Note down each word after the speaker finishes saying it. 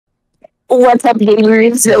What's up,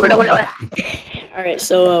 gamers? Alright,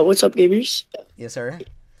 so what's up, gamers? Yes, sir.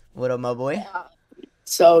 What up, my boy?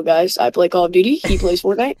 So, guys, I play Call of Duty. He plays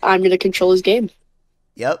Fortnite. I'm gonna control his game.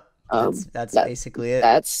 Yep. That's basically it.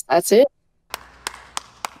 That's it.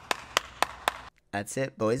 That's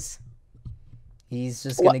it, boys. He's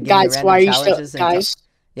just gonna give me Guys, random why are you challenges. still, guys?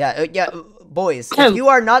 Yeah, boys. If you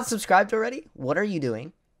are not subscribed already, what are you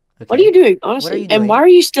doing? Okay. What are you doing, honestly? What are you doing? And why are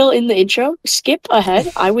you still in the intro? Skip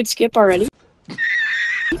ahead. I would skip already.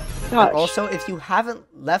 Gosh. Also, if you haven't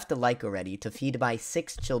left a like already to feed my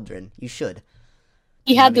 6 children, you should.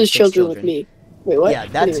 He had those children with me. Wait, what? Yeah,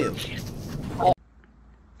 that too.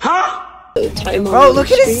 Bro,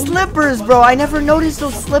 look at his slippers, bro. I never noticed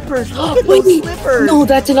those slippers. Look at those slippers. No,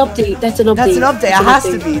 that's an update. That's an update. That's an update. It has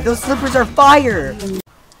to be. Those slippers are fire.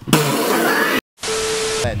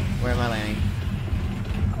 Where am I landing?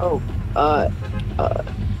 Oh,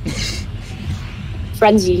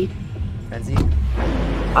 Frenzy. Frenzy?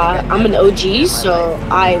 I'm an OG, so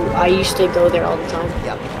I used to go there all the time.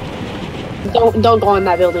 Yep. Don't go in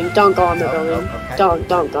that building. Don't go in that building. Okay.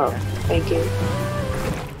 Don't go. Thank you.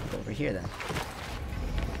 Over here then.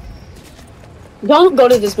 Don't go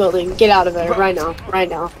to this building. Get out of there right now. Right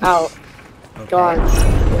now. Out. Okay. Go on.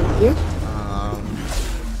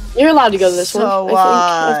 You're allowed to go to this one.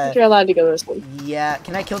 I think you're allowed to go to this one. Yeah.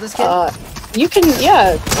 Can I kill this kid? You can.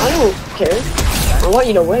 Yeah. I don't care. I want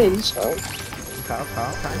you to win. So. Okay.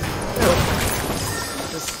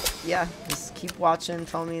 Just keep watching.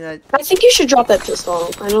 Tell me that. I think you should drop that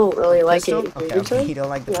pistol. I don't really like it. Okay. You don't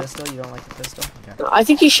like the pistol. You don't like the pistol. Okay. I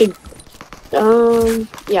think you should.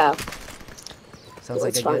 Yeah. Sounds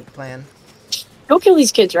like a good plan. Go kill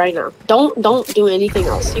these kids right now. Don't do anything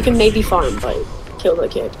else. You can maybe farm, but kill the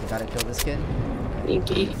kid. You gotta kill this kid. You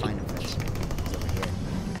find him first. He's over here.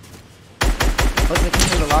 Look, the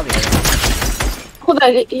kid's in the lobby. Oh,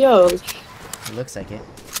 that yo. It looks like it.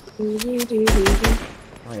 Oh,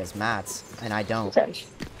 he has mats, and I don't. Okay.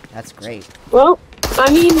 That's great. Well,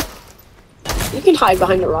 I mean, you can hide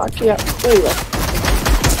behind a rock. Yeah, there you go.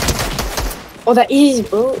 Oh, that is,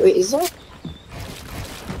 bro. Wait, is that?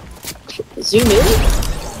 Zoom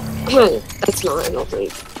in? That's not, I don't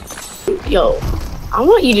think. Yo, I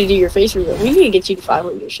want you to do your face reveal. We need to get you to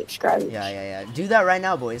 500 subscribers. Yeah. Do that right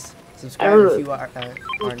now, boys. Subscribe if you are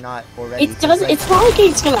not already. It does. It's not like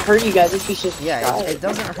it's gonna hurt you guys if you subscribe. Yeah, it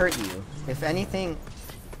doesn't hurt you. If anything,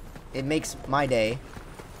 it makes my day,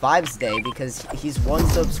 Vibes' day, because he's 1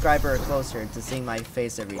 subscriber closer to seeing my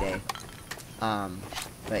face every day.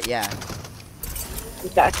 But yeah.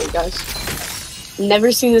 Exactly, guys.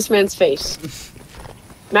 Never seen this man's face.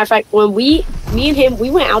 Matter of fact, when me and him, we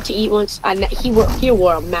went out to eat once. He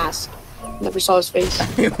wore a mask. Never saw his face.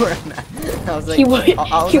 He wore a mask. I was like,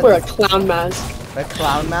 he wore a clown mask. A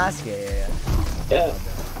clown mask? Yeah. Yeah.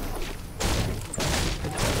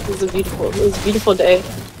 It was a beautiful day.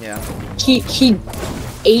 Yeah. He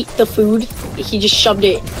ate the food. He just shoved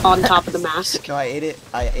it on top of the mask. No, I ate it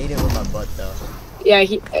with my butt though. Yeah.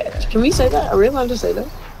 Can we say that? Are we allowed to say that?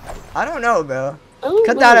 I don't know, bro. Oh,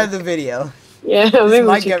 Cut that out of the video. Yeah, this maybe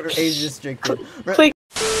might get age restricted. Click.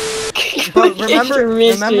 But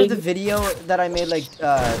remember the video that I made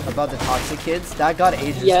about the toxic kids? That got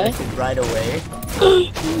age restricted right away.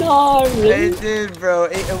 No, really? It did, bro.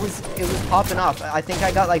 It was popping off. I think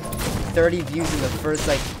I got like 30 views in the first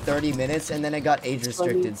like 30 minutes, and then it got age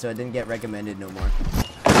restricted, so it didn't get recommended no more.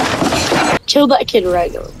 Kill that kid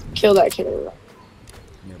right now. Kill that kid right now.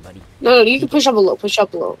 No, buddy. No, you can push up below. Push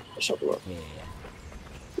up below.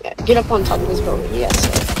 Yeah, get up on top of this building. Yes.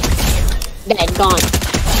 Dead, gone.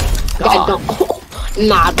 Dead, gone. Oh,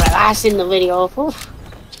 nah, bro. That's in the video.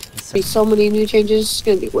 Be so many new changes. It's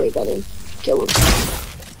gonna be way better. Kill him.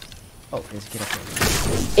 Oh, let's get up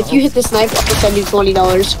there. If you hit the snipe, I'll send you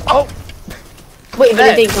 $20. Oh! Wait, but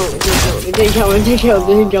it didn't kill him. It didn't kill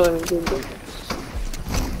him.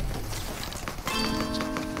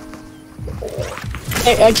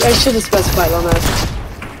 I should have specified on that.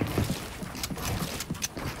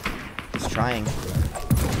 He's trying.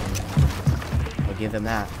 I'll give him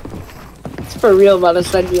that. It's for real about to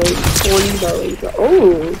send you $20.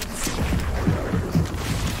 Oh!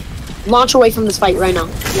 Launch away from this fight right now.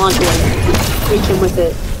 Launch away. Reach him with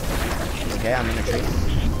it. Okay, I'm in the tree.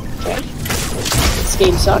 Okay. This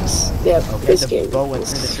game sucks. Yeah, okay, this game. Bow went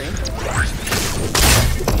through the tree.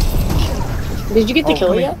 Did you get the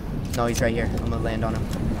kill yet? No, he's right here. I'm gonna land on him.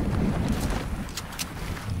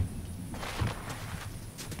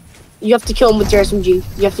 You have to kill him with your SMG.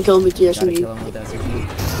 You have to kill him with your SMG. Kill him with SMG.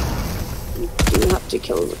 You have to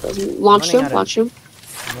kill him with SMG. Launch him. Launch him.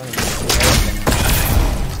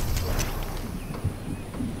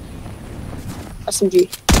 SMG.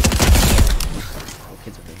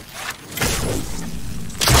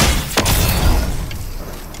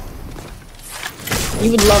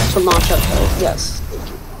 You would love to launch up though. Yes.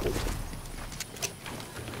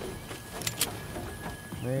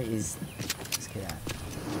 Where is this kid at?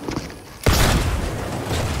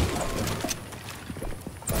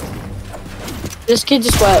 This kid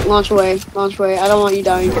just wet. Launch away. Launch away. I don't want you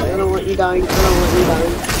dying. I don't want you dying. I don't want you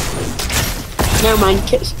dying. Never mind.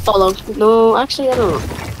 Follow. No, actually, I don't know.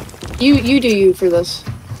 You do you for this.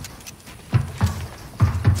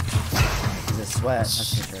 He's a sweat,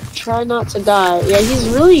 that's for sure. Try not to die. Yeah, he's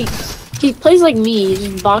really... He plays like me. He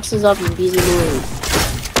just boxes up and beats annoying.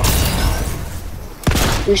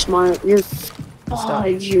 You're smart. You're... Oh,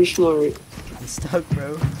 you're smart. I'm stuck,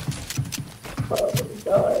 bro. Oh,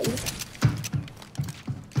 God.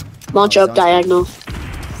 Launch up, diagonal.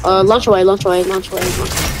 Launch away, launch away, launch away, launch away.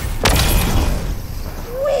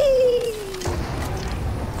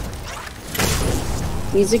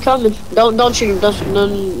 Easy coming. Don't shoot him.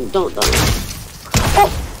 Don't. Oh!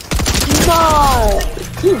 God!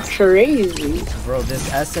 You're crazy. Bro, this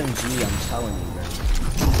SMG, I'm telling you,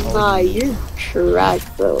 bro. Nah, you're trash,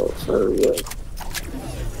 bro. For real.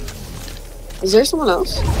 Is there someone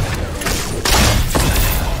else?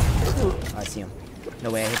 Oh, I see him. No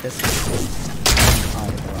way I hit this. Oh,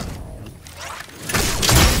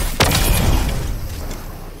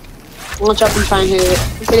 Launch up and try and hit it.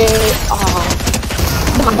 Hit it. Oh.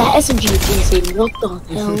 Man, that SMG is insane. What the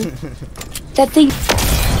hell? That thing.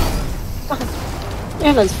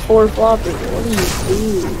 Yeah, that's 4 floppers. What are you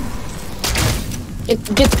doing?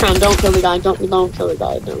 Get the crown. Don't kill the guy. Don't kill the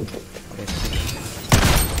guy. Don't kill.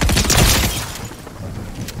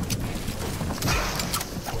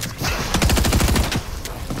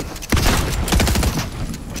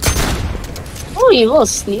 Oh, you're a little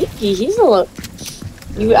sneaky. He's a little.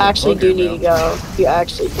 You actually do need to go. You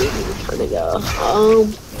actually do need to kind of go. Yeah, I'm gonna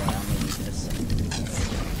use this.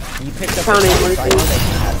 You picked up Crown ain't working.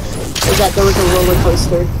 Is that there was a roller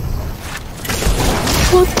coaster?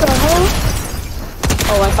 What the hell?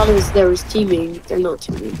 Oh, I thought there was teaming. They're not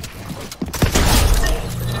teaming.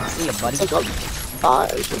 See a buddy? It's like a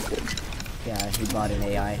bot or something. Yeah, he bought an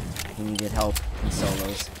AI. He needed help in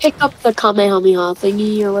solos. Pick up the Kamehameha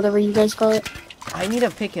thingy or whatever you guys call it. I need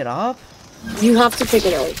to pick it up? You have to pick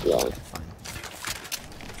it up, yeah. Fine.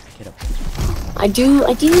 Pick it up. I do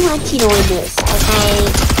like to know this, okay?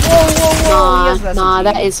 Whoa. Nah,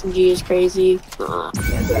 that SMG is crazy. Nah.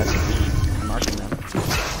 Yeah, that's I'm marking them.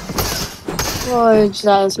 Oh,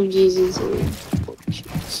 that SMG is insane.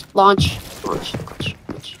 Launch.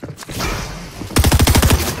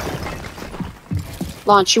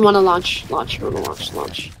 Launch, you wanna launch. Launch.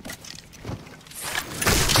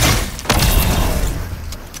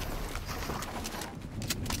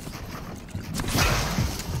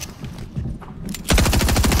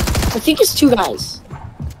 I think it's 2 guys.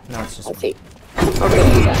 No, it's just I think.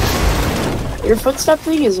 Okay, yeah. Your footstep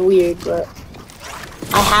thing is weird, but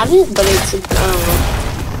I have it, but it's I don't know.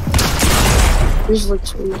 Here's like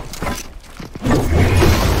 2.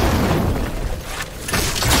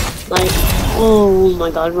 Like, oh my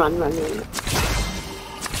god, run. This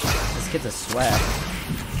kid's a sweat.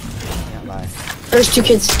 Can't lie. There's 2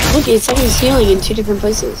 kids. Look, it's like he's healing in 2 different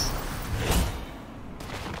places.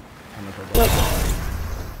 I'm gonna go Yep.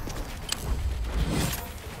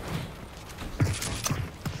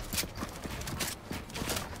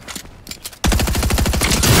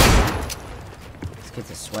 This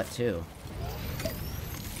kid's a sweat too.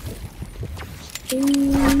 Oh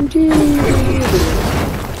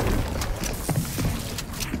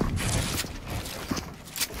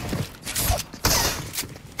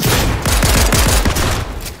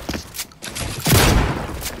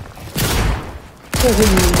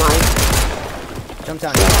my. Jump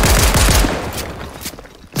down.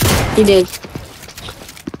 He did.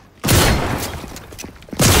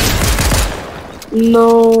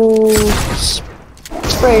 No.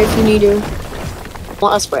 Spray if you need to. I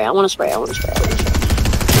want to spray. I want to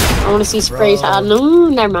see sprays. No,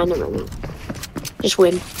 never mind. Just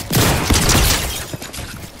win.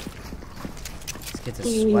 This kid's a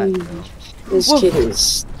sweat, bro. This kid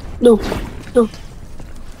is... No.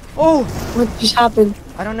 Oh! What just happened?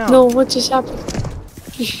 I don't know. No, what just happened?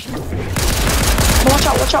 Watch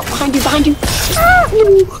out, behind you.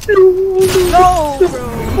 No,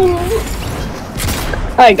 bro!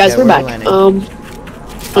 Alright guys, we're back. landing.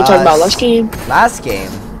 We'll talk about last game. Last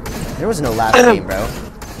game? There was no last game, bro.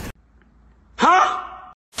 Huh?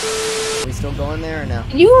 Are we still going there or no?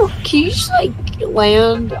 Can you just like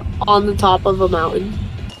land on the top of a mountain?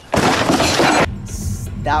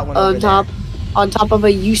 That one over there. On top of a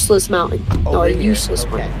useless mountain. No, a useless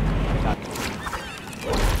one.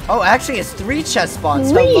 Oh, actually, it's 3 chest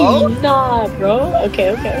spawns. Wait, Hello? nah, bro.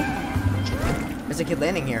 Okay. Is a kid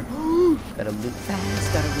landing here. Gotta loot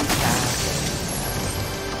fast, gotta loot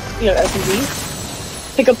fast. You know,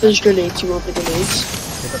 SMG. Pick up those grenades. You want the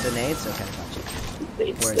grenades? Pick up the nades? Okay, gotcha.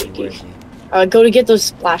 Grenades, Where is he? thank Where you. is he? Go to get those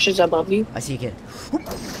splashes above you. I see a kid.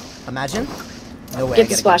 Imagine. No way. Get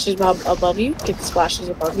the splashes above you. Get the splashes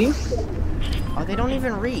above you. Oh, they don't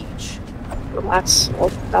even reach. Well, that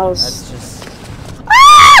was. That's just.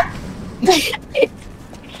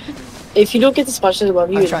 If you don't get the splashes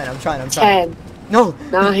above you, I'm trying. 10, No.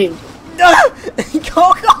 9, No.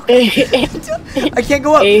 Go. 8, I can't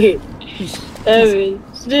go up. 8, 7,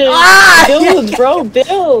 6. Ah! Build, bro,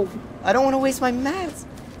 build. I don't want to waste my mats.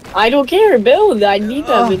 I don't care, build. I need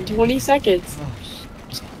them in 20 seconds.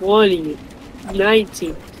 20,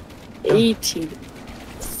 19, 18,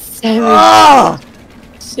 17,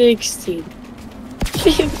 16,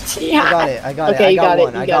 15. I got it. I got Okay, it. I you got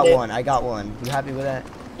one. it, you I got got it. one. I got one. You happy with that?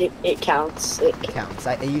 It counts. It counts.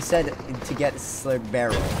 You said to get slurred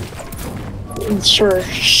barrel. Sure.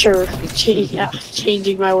 Yeah,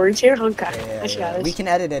 changing my words here. Okay, I got it. We can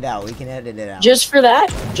edit it out. Just for that.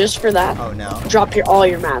 Oh no. Drop all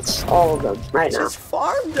your mats, all of them, right now. Just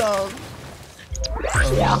farm them.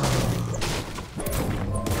 Yeah.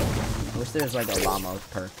 I wish there was like a llama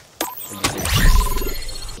perk.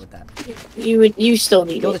 With that. You still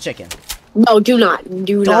need Kill the it. chicken. No, do not.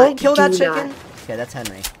 Don't kill that do chicken. not. Okay, that's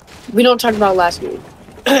Henry. We don't talk about last game.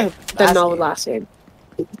 Last game.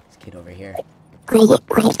 This kid over here. Roll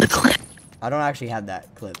the clip. I don't actually have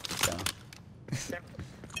that clip, so.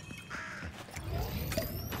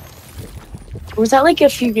 Was that like a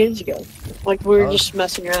few games ago? Like we were just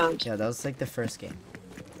messing around. Yeah, that was like the first game.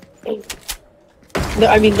 No,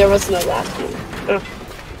 I mean there was no last game. Oh.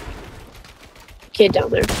 Kid down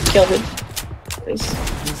there. Killed him. Nice.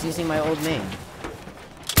 He's using my old name.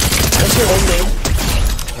 That's your old name.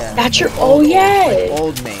 Yeah. That's your old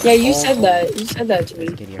name. Yeah, you said that. You said that to me.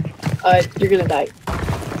 Get here. You're gonna die.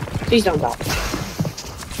 Please don't die.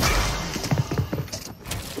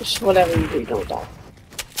 Just whatever you do, don't die.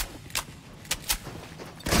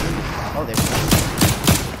 Oh, there's.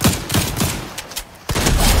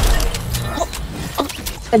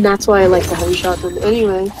 And that's why I like the heavy shotgun.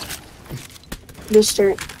 Anyway,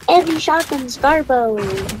 Mr. Heavy Shotgun's Garbo.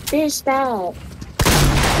 This, that.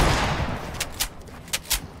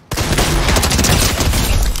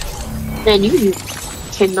 Man, you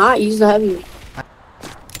cannot use the heavy. I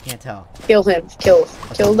can't tell. Kill him. Kill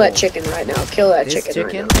that chicken right now. Kill that This chicken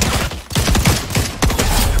right now.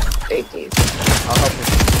 Thank you. I'll help you.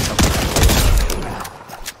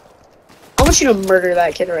 I want you to murder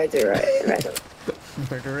that kid right there, right now.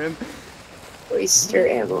 Murder him. Waste your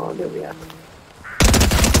ammo on him, yeah.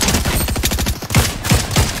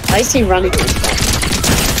 I see running.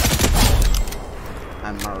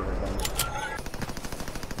 I'm murdering them.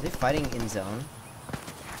 Are they fighting in zone?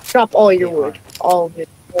 Drop all your wood. All of it.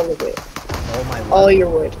 All of it. Oh my lord. All your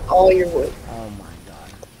wood. All your wood. Oh my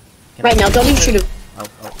god. Right now, don't even shoot him. Oh,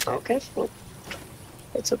 Okay. Well,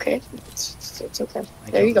 it's okay. It's okay. I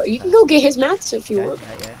There you go. killed You him can go get his mats if you okay, want.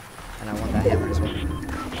 yeah. And I want that hammer as well.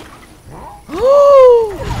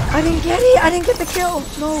 Oh! I didn't get it! I didn't get the kill!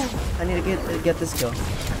 No! I need to get this kill.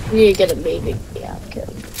 You need to get it, maybe. Yeah, okay.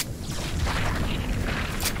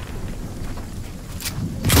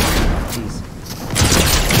 Jeez.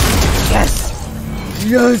 Yes!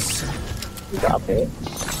 Yes! Drop it.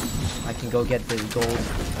 I can go get the gold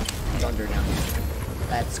thunder now.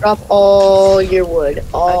 Let's Drop all your wood.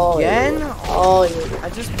 All Again? Your wood. All your wood. I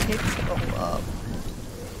just picked it all up.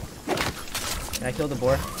 Can I kill the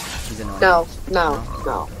boar? He's annoying.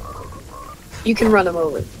 No. You can run him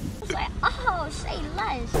over. Oh, say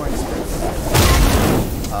less. Boar in sprints.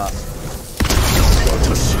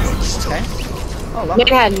 Okay. Oh, llama. Man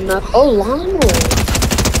had enough. Oh, llama.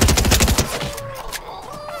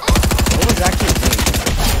 What was actually doing?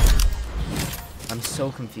 I'm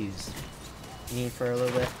so confused. You need for a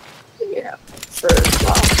little bit? Yeah.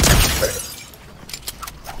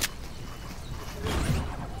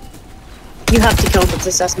 You have to kill him with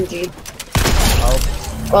this SMG. Oh,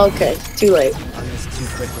 Okay, too late. I'm just too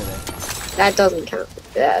quick with it. That doesn't count.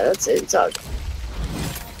 Yeah, that's it. It's all.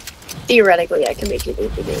 Theoretically, I can make it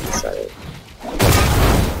into game started.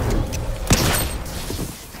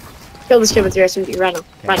 Kill this kid with your SMG. Run him.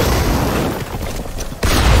 Okay. Run him.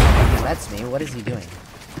 That's me. What is he doing?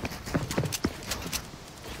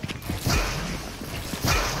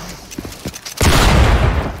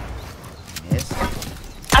 Yes.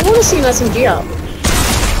 I want to see an SMG out.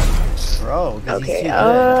 Bro, 'cause he's too Okay. good. I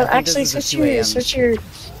think Actually, this is switch the 2 your. a.m. Switch your. I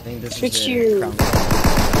think this switch is the your- crown.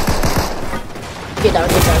 Get down.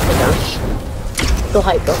 Get down. Get down. Go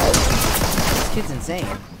hide. Go hide. This kid's insane.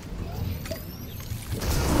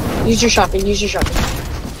 Use your shotgun. Use your shotgun.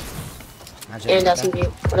 And SMG.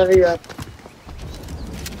 Whatever you're at.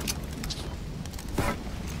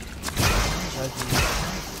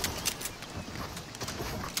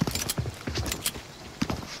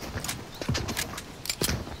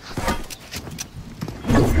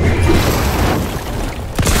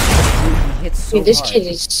 So dude, this hard. kid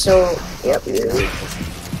is so. Yep.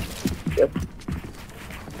 Yep.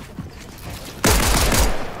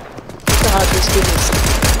 God, this kid is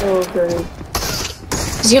so good.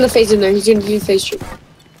 He's gonna phase in there. He's gonna do phase shoot.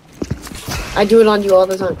 I do it on you all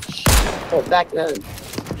the time. Oh, back then.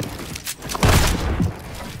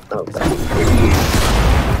 Oh, God.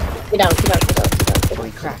 Get out, get out, get out, get out, get out.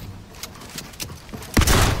 Holy crap.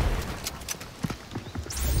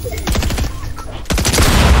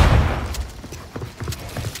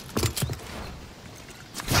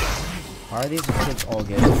 Why are these kids all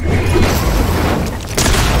good?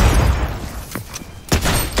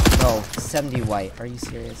 Bro, 70 white. Are you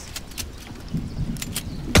serious?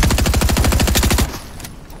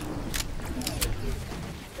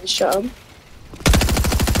 Nice job.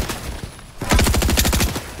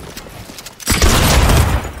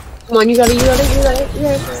 Come on, you got it, you got it, you got it, you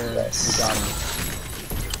got it. Yes. Got him.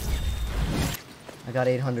 I got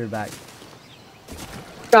 800 back.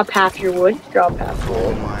 Drop half your wood. Drop half your Oh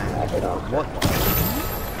wood. my. What?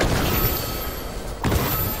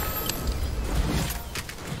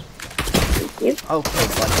 Thank you. Okay,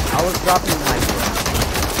 buddy. I was dropping my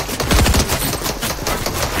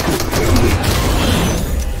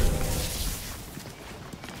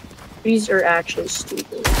These are actually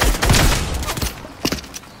stupid.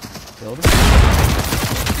 build.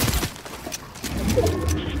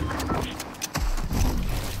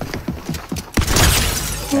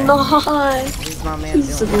 Nice. What is my man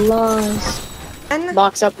He's doing? lost.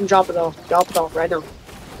 Box up and drop it off. Drop it off right now.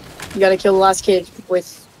 You gotta kill the last kid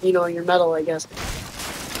with, you know, your metal, I guess.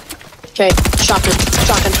 Okay, shotgun,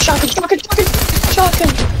 shotgun, shotgun, shotgun, shotgun,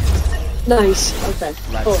 shotgun. Nice. Okay.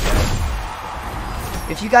 Let's Cool. go.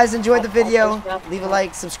 If you guys enjoyed the video, leave a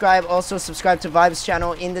like, subscribe. Also, subscribe to Vibes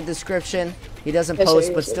channel in the description. He doesn't Yes, sir, post,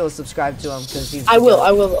 yes, but sir. still subscribe to him because he's. I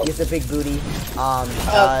will. He's a big booty.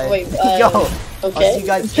 Wait. Yo, Okay. I'll see you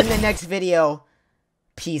guys in the next video.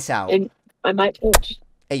 Peace out. And I might pitch.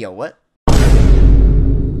 Hey, yo, what?